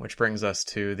 Which brings us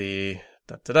to the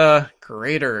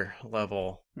greater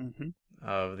level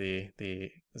of the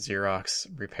Xerox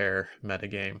repair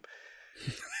metagame.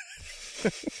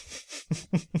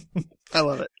 I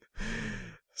love it.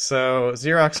 So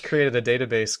Xerox created a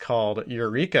database called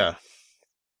Eureka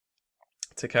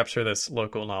to capture this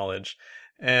local knowledge.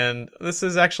 And this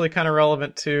is actually kind of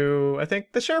relevant to, I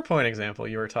think, the SharePoint example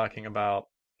you were talking about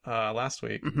last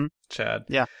week, Chad.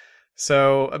 Yeah.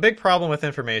 So a big problem with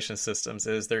information systems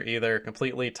is they're either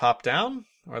completely top-down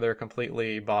or they're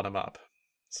completely bottom-up.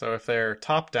 So if they're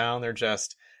top-down, they're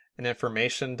just an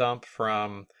information dump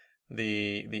from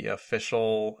the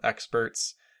official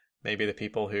experts, maybe the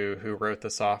people who wrote the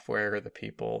software, or the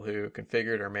people who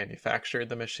configured or manufactured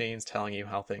the machines, telling you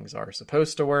how things are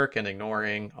supposed to work and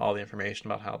ignoring all the information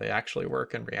about how they actually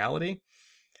work in reality.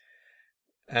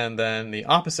 And then the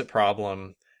opposite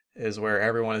problem is where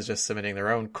everyone is just submitting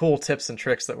their own cool tips and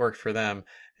tricks that worked for them,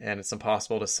 and it's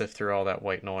impossible to sift through all that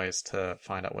white noise to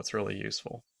find out what's really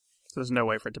useful. So there's no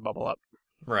way for it to bubble up.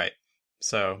 Right.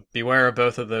 So beware of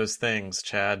both of those things,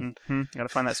 Chad. Gotta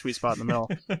find that sweet spot in the middle.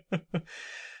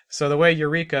 So the way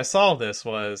Eureka solved this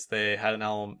was they had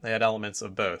elements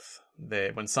of both.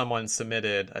 When someone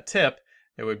submitted a tip,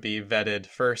 it would be vetted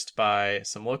first by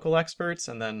some local experts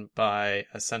and then by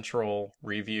a central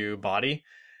review body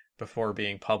before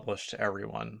being published to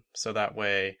everyone. So that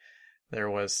way there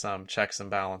was some checks and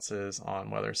balances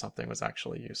on whether something was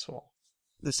actually useful.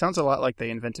 This sounds a lot like they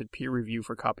invented peer review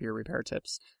for copier repair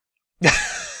tips.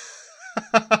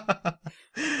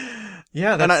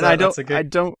 Yeah, that's a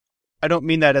good... I don't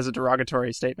mean that as a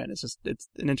derogatory statement. It's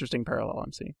an interesting parallel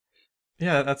I'm seeing.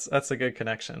 Yeah, that's a good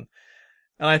connection.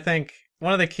 And I think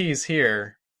one of the keys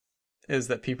here is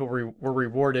that people were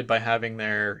rewarded by having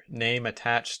their name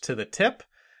attached to the tip,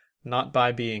 not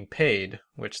by being paid,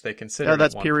 which they considered. Oh,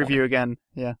 that's peer review again.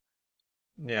 Yeah.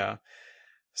 Yeah.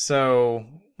 So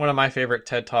one of my favorite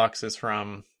TED Talks is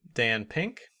from Dan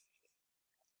Pink,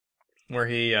 where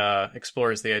he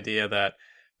explores the idea that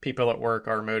people at work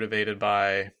are motivated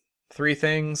by 3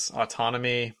 things: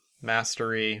 autonomy,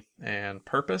 mastery, and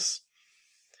purpose.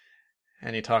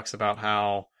 And he talks about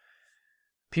how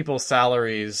people's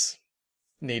salaries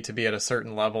need to be at a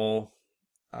certain level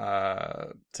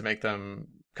to make them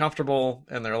comfortable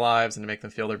in their lives and to make them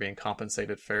feel they're being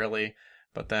compensated fairly.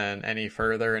 But then any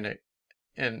further,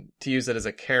 and to use it as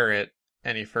a carrot,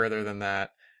 any further than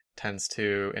that tends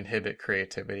to inhibit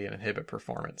creativity and inhibit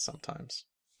performance sometimes.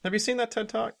 Have you seen that TED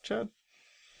Talk, Chad?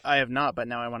 I have not, but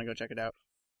now I want to go check it out.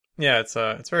 Yeah,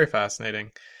 it's very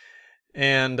fascinating.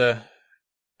 And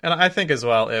I think as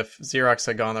well, if Xerox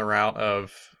had gone the route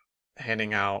of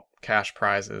handing out cash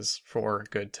prizes for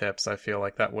good tips, I feel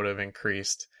like that would have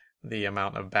increased the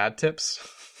amount of bad tips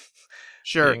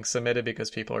being submitted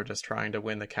because people are just trying to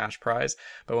win the cash prize.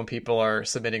 But when people are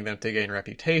submitting them to gain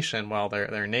reputation, well,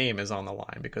 their name is on the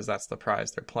line because that's the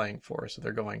prize they're playing for. So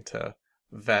they're going to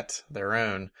vet their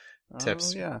own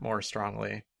tips more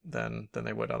strongly than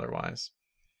they would otherwise.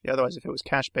 Yeah, otherwise, if it was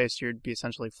cash-based, you'd be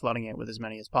essentially flooding it with as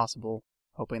many as possible,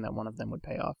 hoping that one of them would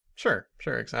pay off. Sure,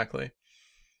 exactly.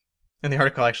 And the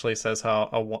article actually says how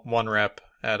one rep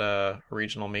at a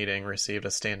regional meeting received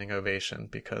a standing ovation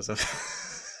because of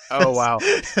oh, wow.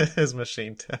 his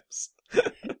machine tips.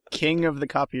 King of the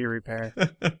copier repair.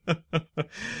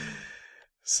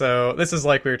 So this is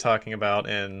like we were talking about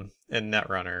in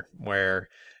Netrunner, where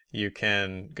you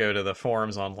can go to the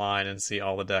forums online and see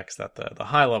all the decks that the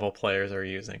high-level players are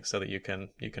using so that you can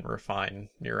refine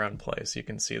your own play. So you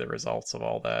can see the results of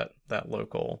all that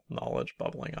local knowledge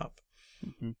bubbling up.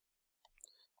 Mm-hmm.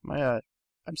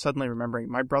 I'm suddenly remembering,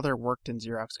 my brother worked in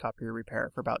Xerox copier repair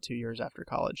for about 2 years after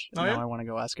college. And now I want to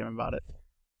go ask him about it.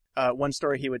 One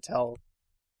story he would tell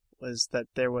was that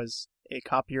there was a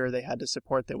copier they had to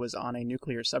support that was on a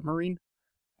nuclear submarine.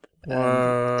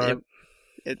 What?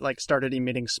 It started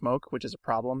emitting smoke, which is a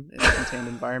problem in a contained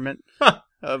environment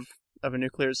of a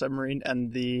nuclear submarine,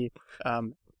 and the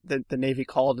the Navy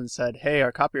called and said, "Hey,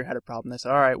 our copier had a problem." They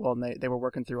said, "All right, well," and they were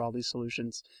working through all these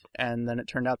solutions, and then it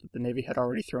turned out that the Navy had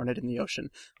already thrown it in the ocean.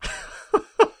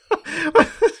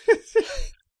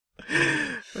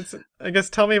 I guess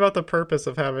tell me about the purpose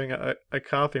of having a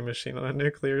copy machine on a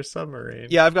nuclear submarine.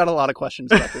 Yeah, I've got a lot of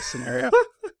questions about this scenario.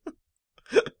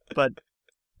 But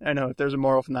I know if there's a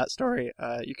moral from that story,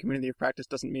 your community of practice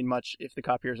doesn't mean much if the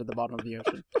copier is at the bottom of the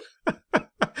ocean.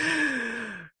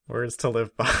 Words to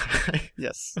live by.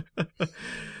 Yes.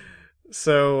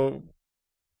 So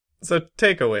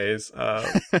takeaways.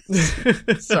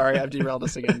 Sorry, I've derailed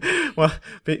us again. Well,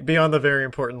 beyond the very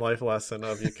important life lesson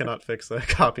of you cannot fix a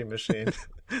copy machine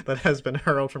that has been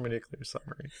hurled from a nuclear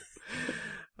submarine.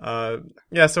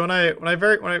 Yeah. So when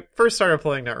I first started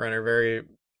playing Netrunner, very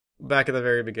back at the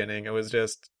very beginning, it was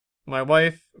just my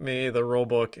wife, me, the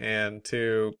rulebook, and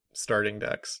 2 starting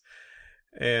decks,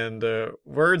 and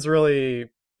words really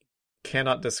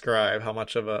cannot describe how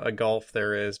much of a gulf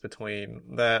there is between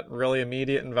that really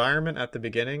immediate environment at the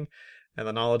beginning and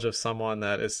the knowledge of someone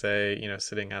that is, say,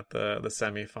 sitting at the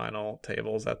semifinal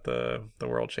tables at the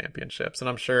World Championships. And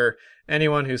I'm sure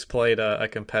anyone who's played a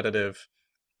competitive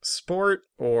sport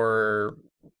or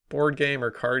board game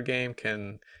or card game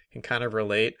can kind of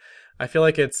relate. I feel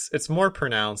like it's more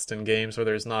pronounced in games where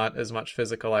there's not as much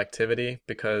physical activity,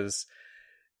 because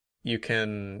you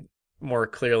can more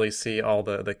clearly see all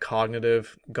the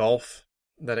cognitive gulf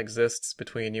that exists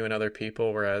between you and other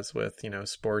people, whereas with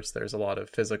sports, there's a lot of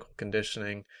physical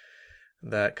conditioning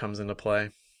that comes into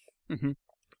play. Mm-hmm.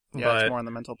 Yeah, it's more on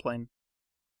the mental plane.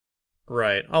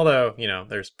 Right. Although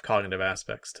there's cognitive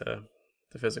aspects to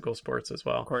the physical sports as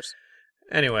well. Of course.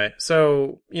 Anyway,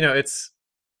 so it's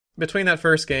between that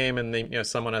first game and the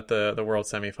someone at the world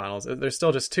semifinals, there's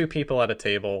still just 2 people at a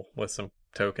table with some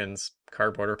tokens,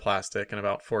 cardboard or plastic, and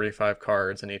about 45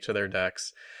 cards in each of their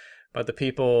decks. But the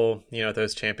people, at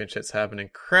those championships have an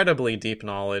incredibly deep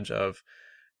knowledge of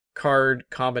card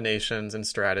combinations and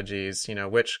strategies,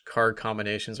 which card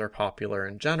combinations are popular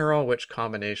in general, which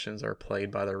combinations are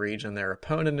played by the region their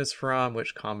opponent is from,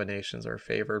 which combinations are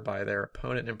favored by their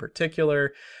opponent in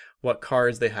particular, what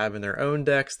cards they have in their own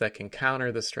decks that can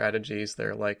counter the strategies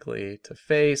they're likely to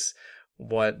face,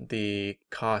 what the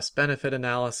cost-benefit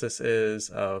analysis is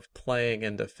of playing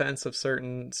in defense of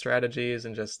certain strategies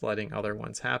and just letting other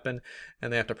ones happen.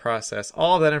 And they have to process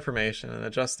all of that information and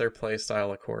adjust their play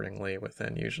style accordingly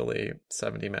within usually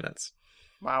 70 minutes.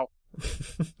 Wow.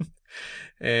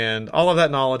 And all of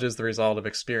that knowledge is the result of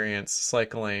experience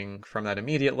cycling from that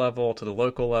immediate level to the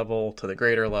local level to the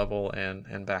greater level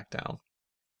and back down.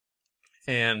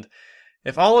 And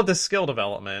if all of this skill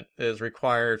development is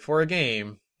required for a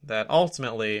game that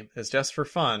ultimately is just for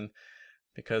fun,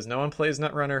 because no one plays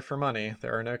Netrunner for money,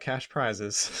 there are no cash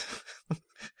prizes.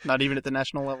 Not even at the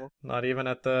national level? Not even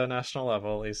at the national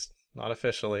level, at least not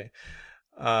officially.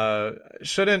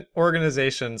 Shouldn't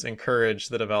organizations encourage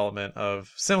the development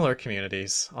of similar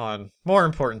communities on more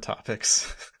important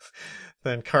topics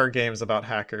than card games about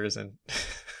hackers in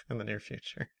the near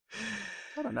future?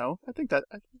 I don't know. I think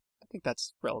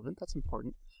that's relevant. That's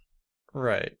important.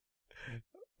 Right.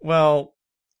 Well,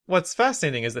 what's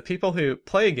fascinating is that people who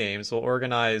play games will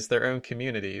organize their own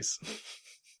communities,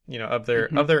 of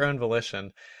their own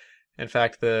volition. In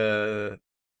fact, the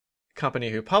company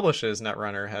who publishes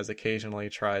Netrunner has occasionally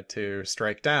tried to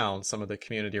strike down some of the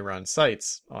community-run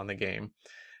sites on the game,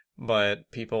 but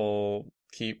people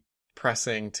keep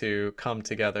pressing to come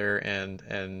together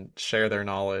and share their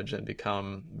knowledge and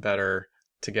become better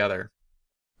together.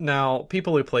 Now,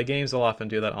 people who play games will often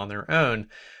do that on their own,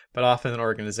 but often an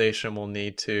organization will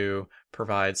need to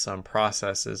provide some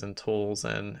processes and tools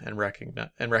and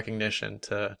recognition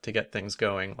to get things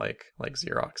going, like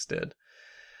Xerox did.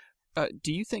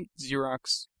 Do you think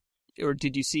Xerox, or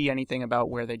did you see anything about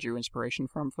where they drew inspiration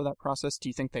from for that process? Do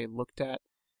you think they looked at,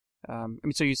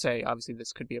 so you say obviously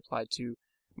this could be applied to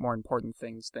more important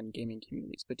things than gaming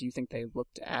communities, but do you think they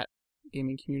looked at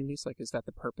gaming communities? Like, is that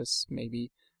the purpose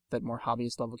maybe that more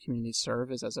hobbyist level communities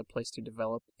serve, is as a place to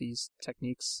develop these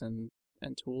techniques and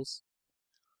tools?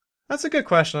 That's a good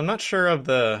question. I'm not sure of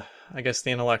the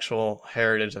intellectual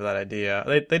heritage of that idea.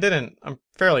 They didn't, I'm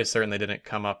fairly certain they didn't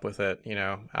come up with it,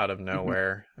 out of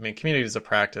nowhere. Mm-hmm. I mean, communities of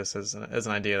practice is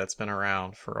an idea that's been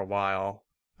around for a while.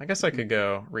 I guess I could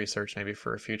go research maybe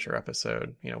for a future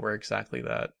episode, where exactly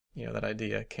that, that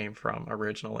idea came from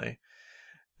originally.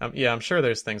 I'm sure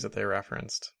there's things that they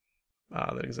referenced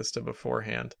that existed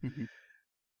beforehand. Mm-hmm.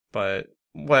 But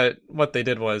what they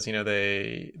did was,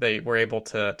 they were able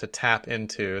to tap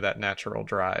into that natural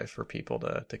drive for people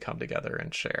to come together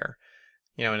and share.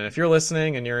 And if you're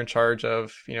listening and you're in charge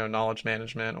of, knowledge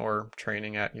management or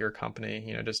training at your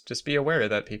company, just be aware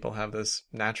that people have this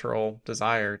natural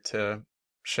desire to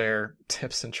share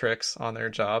tips and tricks on their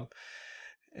job.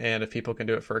 And if people can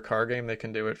do it for a car game, they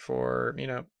can do it for,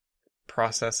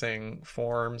 processing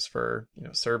forms, for,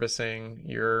 servicing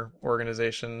your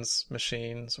organization's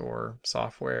machines or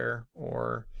software,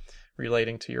 or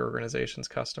relating to your organization's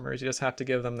customers. You just have to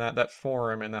give them that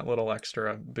forum and that little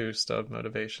extra boost of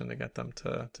motivation to get them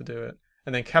to do it.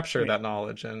 And then capture that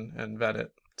knowledge and vet it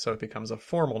so it becomes a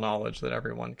formal knowledge that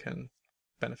everyone can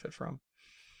benefit from.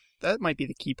 That might be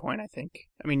the key point, I think.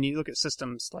 I mean, you look at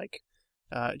systems like,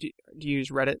 do you use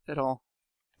Reddit at all?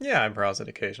 Yeah, I browse it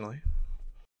occasionally.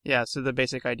 Yeah, so the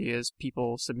basic idea is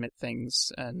people submit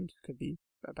things, and could be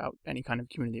about any kind of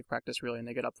community of practice, really, and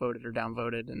they get upvoted or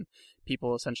downvoted, and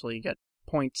people essentially get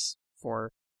points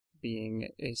for being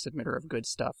a submitter of good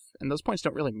stuff. And those points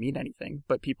don't really mean anything,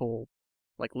 but people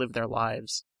live their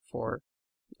lives for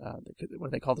what do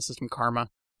they call the system, karma,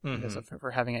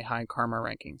 for having a high karma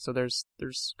ranking. So there's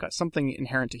got something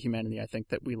inherent to humanity, I think,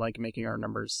 that we like making our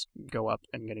numbers go up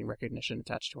and getting recognition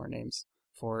attached to our names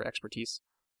for expertise.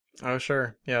 Oh,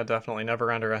 sure. Yeah, definitely.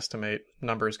 Never underestimate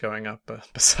numbers going up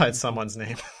besides someone's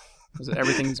name.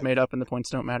 Everything's made up and the points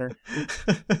don't matter.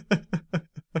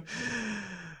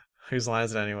 Whose line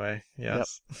is it anyway?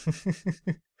 Yes.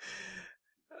 Yep.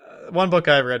 One book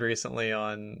I've read recently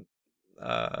on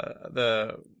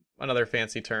another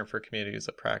fancy term for communities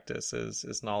of practice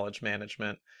is knowledge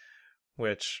management,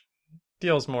 which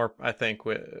deals more, I think,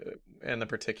 in the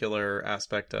particular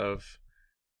aspect of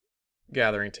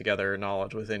gathering together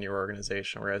knowledge within your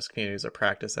organization, whereas communities of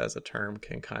practice as a term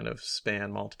can kind of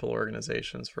span multiple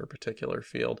organizations for a particular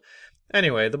field.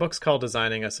 Anyway, the book's called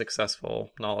Designing a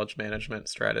Successful Knowledge Management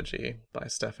Strategy by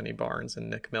Stephanie Barnes and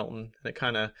Nick Milton. And it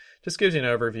kind of just gives you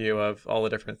an overview of all the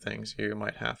different things you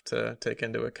might have to take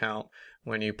into account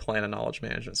when you plan a knowledge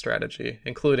management strategy,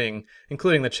 including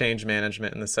the change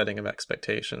management and the setting of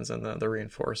expectations and the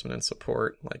reinforcement and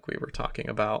support like we were talking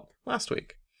about last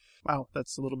week. Wow,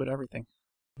 that's a little bit of everything.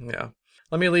 Yeah.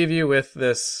 Let me leave you with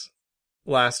this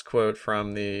last quote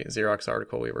from the Xerox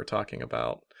article we were talking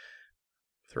about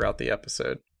throughout the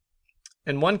episode.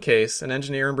 In one case, an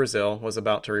engineer in Brazil was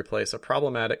about to replace a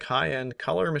problematic high-end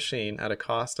color machine at a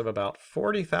cost of about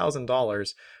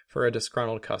 $40,000 for a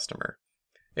disgruntled customer.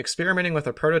 Experimenting with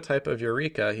a prototype of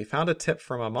Eureka, he found a tip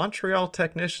from a Montreal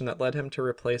technician that led him to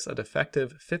replace a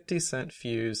defective 50-cent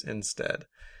fuse instead.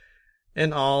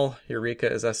 In all,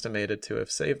 Eureka is estimated to have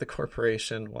saved the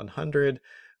corporation $100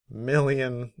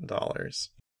 million.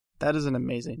 That is an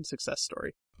amazing success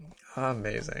story.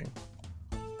 Amazing.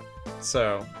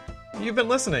 So, you've been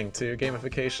listening to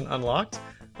Gamification Unlocked.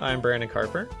 I'm Brandon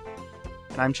Carper.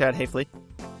 And I'm Chad Hafley.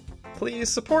 Please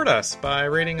support us by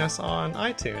rating us on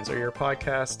iTunes or your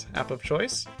podcast app of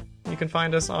choice. You can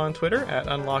find us on Twitter at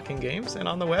Unlocking Games and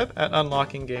on the web at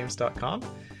unlockinggames.com.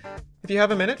 If you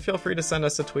have a minute, feel free to send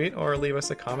us a tweet or leave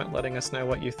us a comment letting us know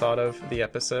what you thought of the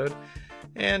episode.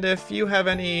 And if you have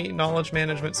any knowledge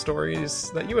management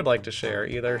stories that you would like to share,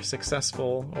 either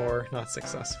successful or not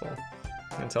successful.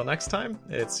 Until next time,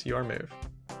 it's your move.